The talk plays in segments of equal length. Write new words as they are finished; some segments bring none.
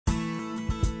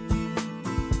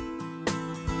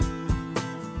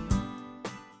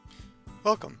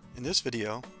Welcome. In this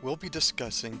video, we'll be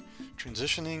discussing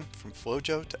transitioning from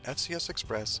Flowjo to FCS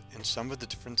Express and some of the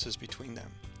differences between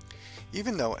them.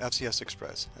 Even though FCS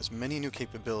Express has many new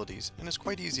capabilities and is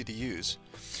quite easy to use,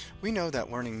 we know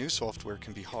that learning new software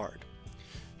can be hard.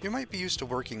 You might be used to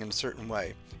working in a certain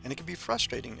way, and it can be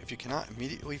frustrating if you cannot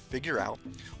immediately figure out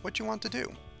what you want to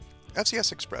do.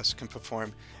 FCS Express can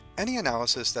perform any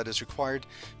analysis that is required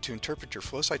to interpret your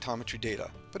flow cytometry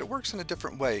data, but it works in a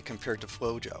different way compared to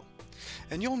Flowjo.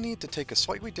 And you'll need to take a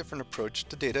slightly different approach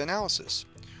to data analysis.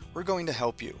 We're going to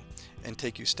help you and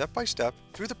take you step by step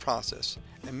through the process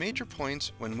and major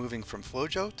points when moving from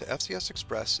Flowjo to FCS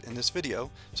Express in this video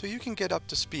so you can get up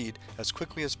to speed as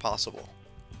quickly as possible.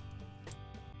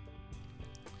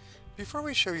 Before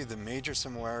we show you the major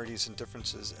similarities and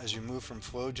differences as you move from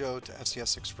Flowjo to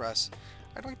FCS Express,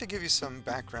 I'd like to give you some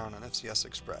background on FCS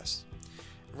Express.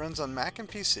 It runs on Mac and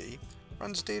PC,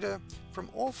 runs data from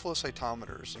all flow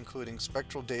cytometers, including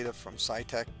spectral data from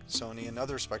Cytek, Sony, and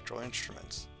other spectral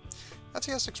instruments.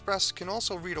 FCS Express can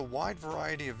also read a wide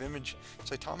variety of image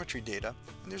cytometry data,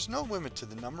 and there's no limit to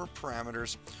the number of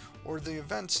parameters or the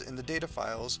events in the data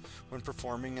files when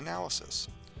performing analysis.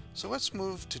 So let's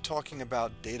move to talking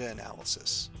about data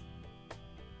analysis.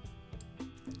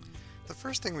 The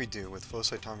first thing we do with flow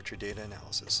cytometry data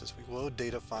analysis is we load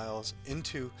data files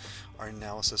into our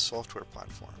analysis software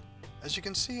platform. As you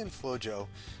can see in Flowjo,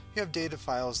 you have data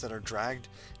files that are dragged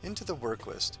into the work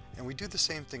list, and we do the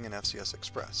same thing in FCS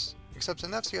Express. Except in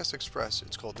FCS Express,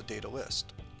 it's called the data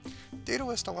list. Data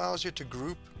list allows you to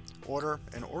group, order,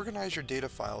 and organize your data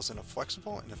files in a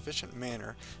flexible and efficient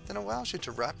manner that allows you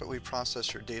to rapidly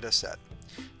process your data set.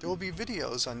 There will be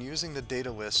videos on using the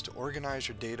data list to organize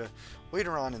your data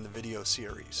later on in the video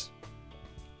series.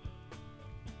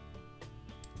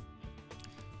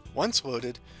 Once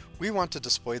loaded, we want to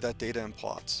display that data in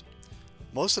plots.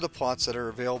 Most of the plots that are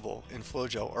available in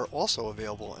Flowjo are also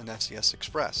available in FCS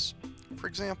Express. For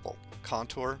example,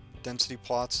 contour, density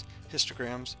plots,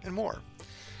 histograms, and more.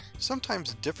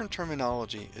 Sometimes different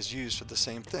terminology is used for the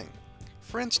same thing.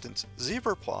 For instance,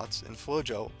 zebra plots in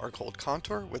Flowjo are called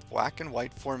contour with black and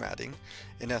white formatting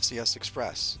in FCS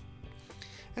Express.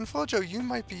 In Flowjo, you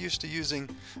might be used to using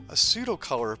a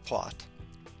pseudo-color plot,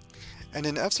 and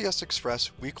in FCS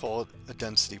Express, we call it a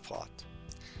density plot.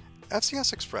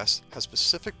 FCS Express has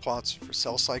specific plots for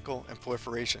cell cycle and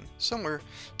proliferation, similar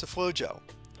to Flowjo.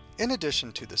 In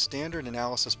addition to the standard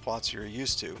analysis plots you're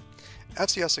used to,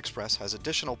 FCS Express has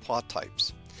additional plot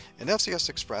types. In FCS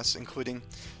Express, including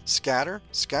scatter,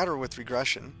 scatter with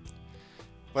regression,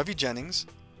 Levy-Jennings,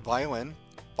 violin,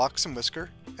 box and whisker,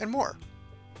 and more.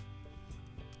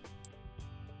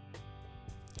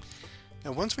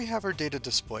 Now once we have our data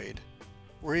displayed,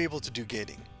 we're able to do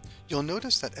gating. You'll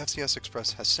notice that FCS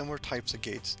Express has similar types of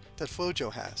gates that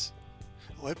Flowjo has: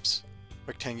 ellipse,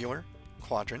 rectangular,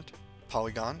 quadrant,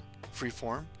 polygon,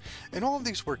 freeform, and all of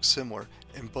these work similar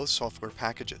in both software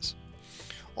packages.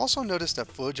 Also notice that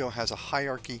Flowjo has a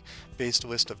hierarchy-based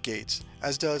list of gates,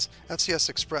 as does FCS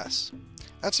Express.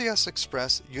 FCS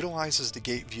Express utilizes the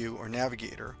gate view or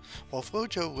navigator, while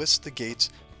Flowjo lists the gates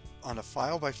on a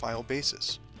file-by-file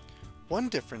basis. One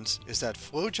difference is that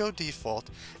Flowjo default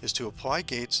is to apply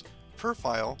gates per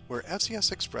file, where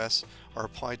FCS Express are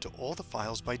applied to all the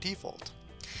files by default.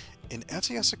 In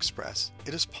FCS Express,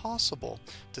 it is possible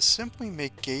to simply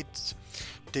make gates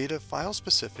data file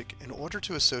specific in order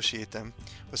to associate them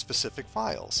with specific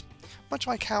files. Much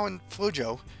like how in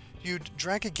Flowjo, you'd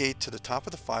drag a gate to the top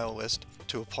of the file list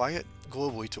to apply it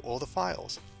globally to all the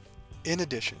files. In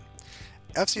addition,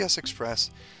 FCS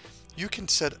Express, you can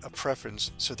set a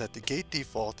preference so that the gate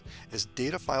default is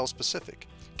data file specific,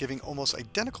 giving almost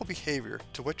identical behavior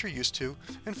to what you're used to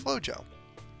in Flowjo.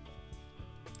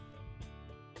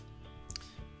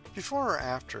 Before or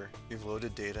after you've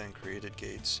loaded data and created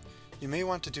gates, you may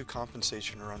want to do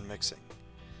compensation or unmixing.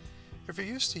 If you're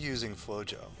used to using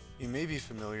Flowjo, you may be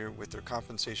familiar with their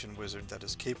compensation wizard that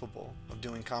is capable of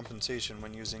doing compensation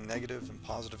when using negative and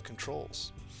positive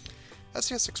controls.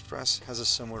 FCS Express has a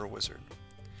similar wizard.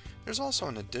 There's also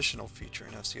an additional feature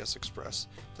in FCS Express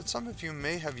that some of you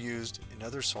may have used in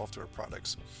other software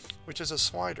products, which is a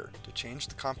slider to change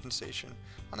the compensation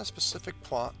on a specific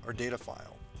plot or data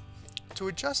file. To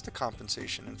adjust the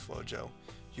compensation in Flowjo,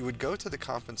 you would go to the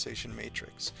compensation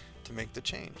matrix to make the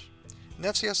change. In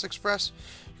FCS Express,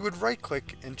 you would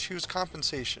right-click and choose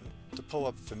compensation to pull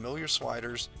up familiar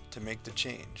sliders to make the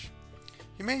change.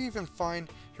 You may even find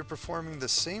you're performing the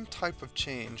same type of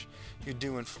change you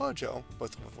do in Flowjo,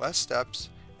 but with less steps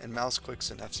and mouse clicks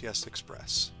in FCS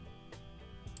Express.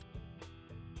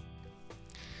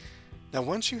 Now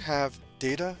once you have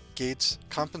data, gates,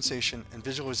 compensation, and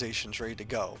visualizations ready to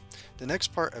go, the next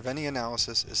part of any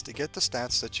analysis is to get the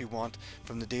stats that you want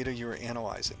from the data you are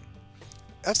analyzing.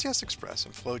 FCS Express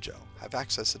and Flowjo have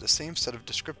access to the same set of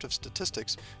descriptive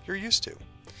statistics you're used to.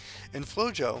 In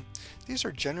Flowjo, these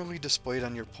are generally displayed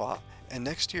on your plot and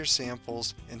next to your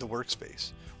samples in the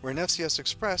workspace, where in FCS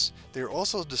Express they are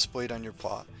also displayed on your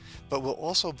plot, but will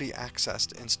also be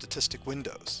accessed in statistic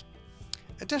windows.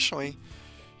 Additionally,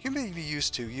 you may be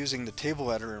used to using the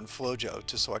table editor in Flowjo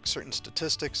to select certain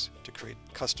statistics, to create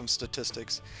custom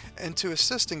statistics, and to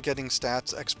assist in getting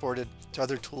stats exported to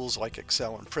other tools like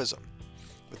Excel and Prism.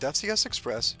 With FCS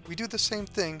Express, we do the same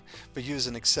thing, but use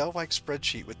an Excel-like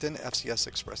spreadsheet within FCS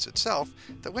Express itself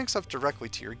that links up directly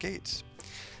to your gates.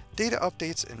 Data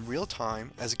updates in real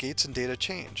time as gates and data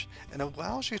change, and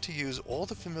allows you to use all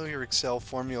the familiar Excel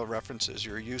formula references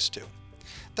you're used to.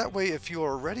 That way, if you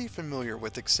are already familiar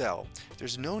with Excel,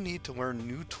 there's no need to learn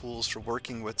new tools for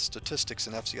working with statistics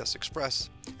in FCS Express,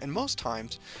 and most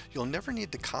times, you'll never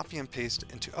need to copy and paste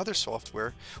into other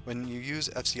software when you use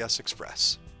FCS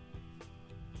Express.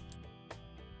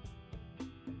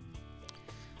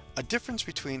 A difference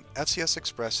between FCS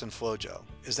Express and Flowjo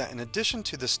is that in addition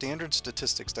to the standard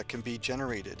statistics that can be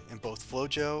generated in both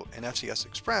Flowjo and FCS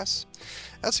Express,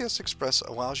 FCS Express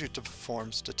allows you to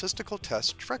perform statistical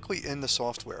tests directly in the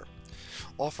software,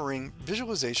 offering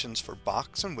visualizations for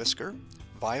box and whisker,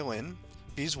 violin,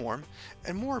 bees warm,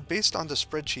 and more based on the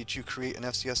spreadsheets you create in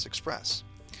FCS Express.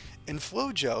 In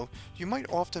Flowjo, you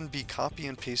might often be copy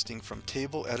and pasting from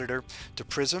Table Editor to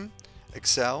Prism,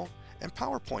 Excel, and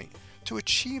PowerPoint to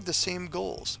achieve the same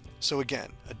goals. So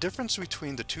again, a difference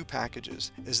between the two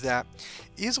packages is that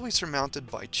easily surmounted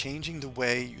by changing the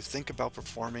way you think about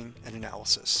performing an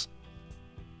analysis.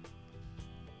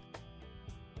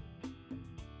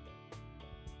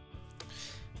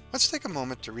 Let's take a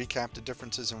moment to recap the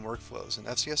differences in workflows in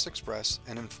FCS Express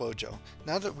and in Flowjo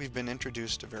now that we've been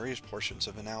introduced to various portions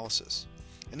of analysis.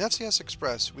 In FCS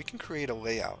Express, we can create a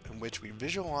layout in which we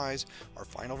visualize our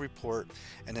final report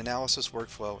and analysis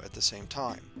workflow at the same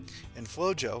time. In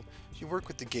Flowjo, you work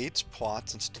with the gates,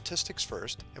 plots, and statistics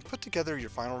first and put together your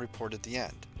final report at the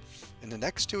end. In the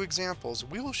next two examples,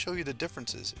 we will show you the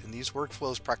differences in these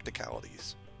workflows'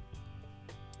 practicalities.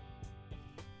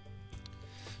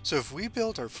 So if we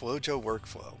build our Flowjo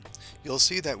workflow, you'll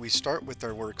see that we start with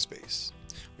our workspace.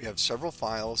 We have several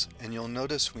files, and you'll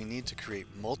notice we need to create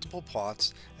multiple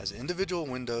plots as individual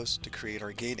windows to create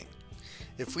our gating.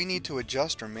 If we need to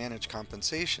adjust or manage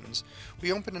compensations,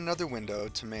 we open another window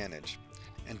to manage.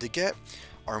 And to get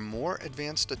our more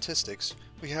advanced statistics,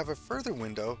 we have a further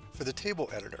window for the table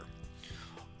editor.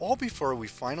 All before we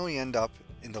finally end up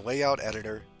in the layout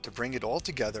editor to bring it all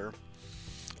together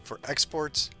for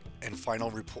exports and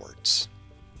final reports.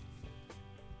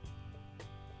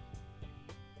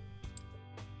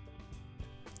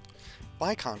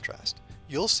 By contrast,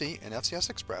 you'll see in FCS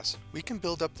Express, we can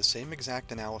build up the same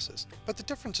exact analysis, but the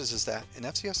difference is that in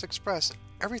FCS Express,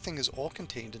 everything is all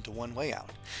contained into one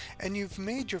layout, and you've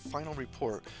made your final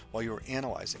report while you're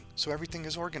analyzing, so everything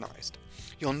is organized.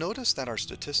 You'll notice that our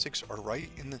statistics are right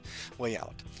in the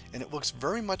layout, and it looks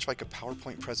very much like a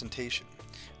PowerPoint presentation.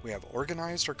 We have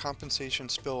organized our compensation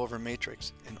spillover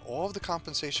matrix, and all of the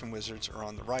compensation wizards are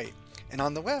on the right, and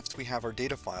on the left we have our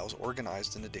data files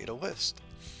organized in the data list.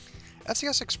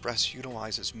 FCS Express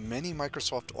utilizes many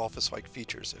Microsoft Office-like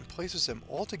features and places them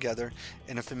all together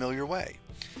in a familiar way.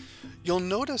 You'll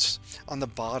notice on the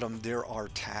bottom there are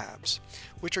tabs,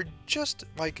 which are just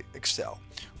like Excel,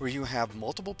 where you have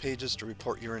multiple pages to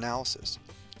report your analysis.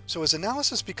 So as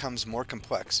analysis becomes more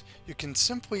complex, you can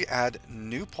simply add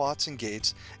new plots and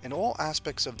gates and all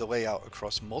aspects of the layout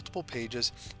across multiple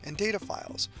pages and data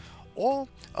files, all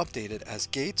updated as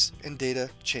gates and data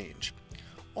change.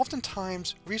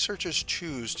 Oftentimes, researchers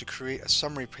choose to create a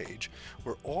summary page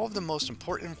where all of the most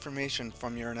important information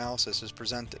from your analysis is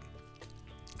presented.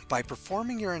 By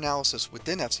performing your analysis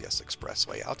within FCS Express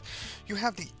layout, you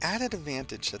have the added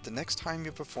advantage that the next time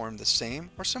you perform the same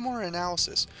or similar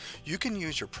analysis, you can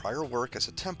use your prior work as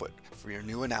a template for your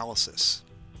new analysis.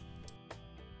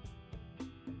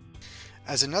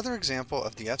 As another example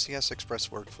of the FCS Express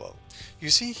workflow, you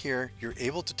see here you're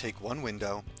able to take one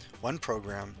window, one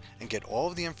program, and get all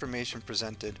of the information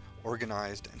presented,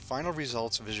 organized, and final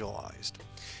results visualized.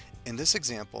 In this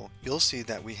example, you'll see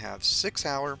that we have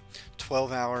 6-hour,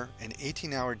 12-hour, and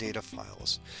 18-hour data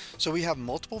files. So we have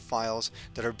multiple files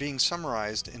that are being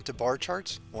summarized into bar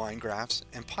charts, line graphs,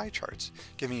 and pie charts,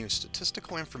 giving you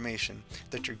statistical information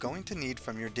that you're going to need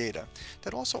from your data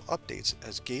that also updates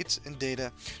as gates and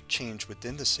data change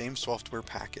within the same software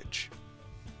package.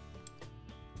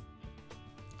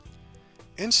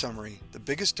 In summary, the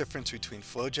biggest difference between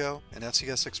Flowjo and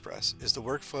FCS Express is the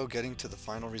workflow getting to the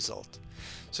final result.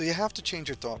 So you have to change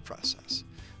your thought process,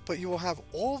 but you will have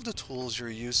all of the tools you're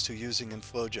used to using in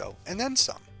Flowjo, and then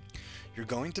some. You're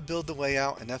going to build the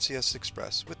layout in FCS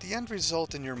Express with the end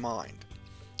result in your mind.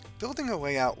 Building a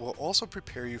layout will also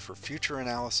prepare you for future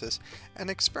analysis, and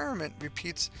experiment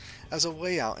repeats as a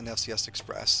layout in FCS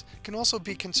Express can also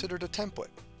be considered a template.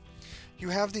 You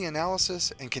have the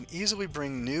analysis and can easily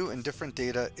bring new and different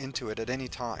data into it at any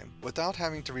time without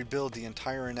having to rebuild the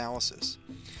entire analysis.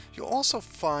 You'll also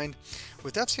find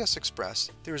with FCS Express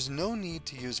there is no need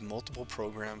to use multiple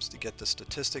programs to get the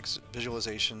statistics,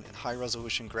 visualization, and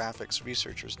high-resolution graphics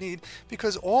researchers need,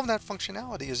 because all of that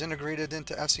functionality is integrated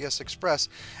into FCS Express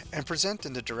and presented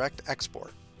in the direct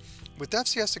export. With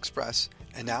FCS Express,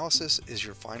 analysis is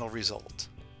your final result.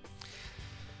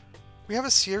 We have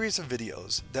a series of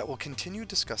videos that will continue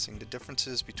discussing the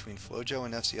differences between Flowjo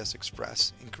and FCS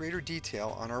Express in greater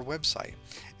detail on our website,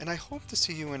 and I hope to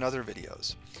see you in other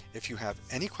videos. If you have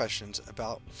any questions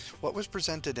about what was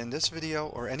presented in this video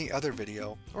or any other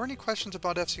video, or any questions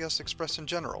about FCS Express in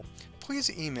general, please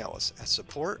email us at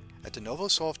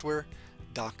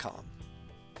support@denovosoftware.com.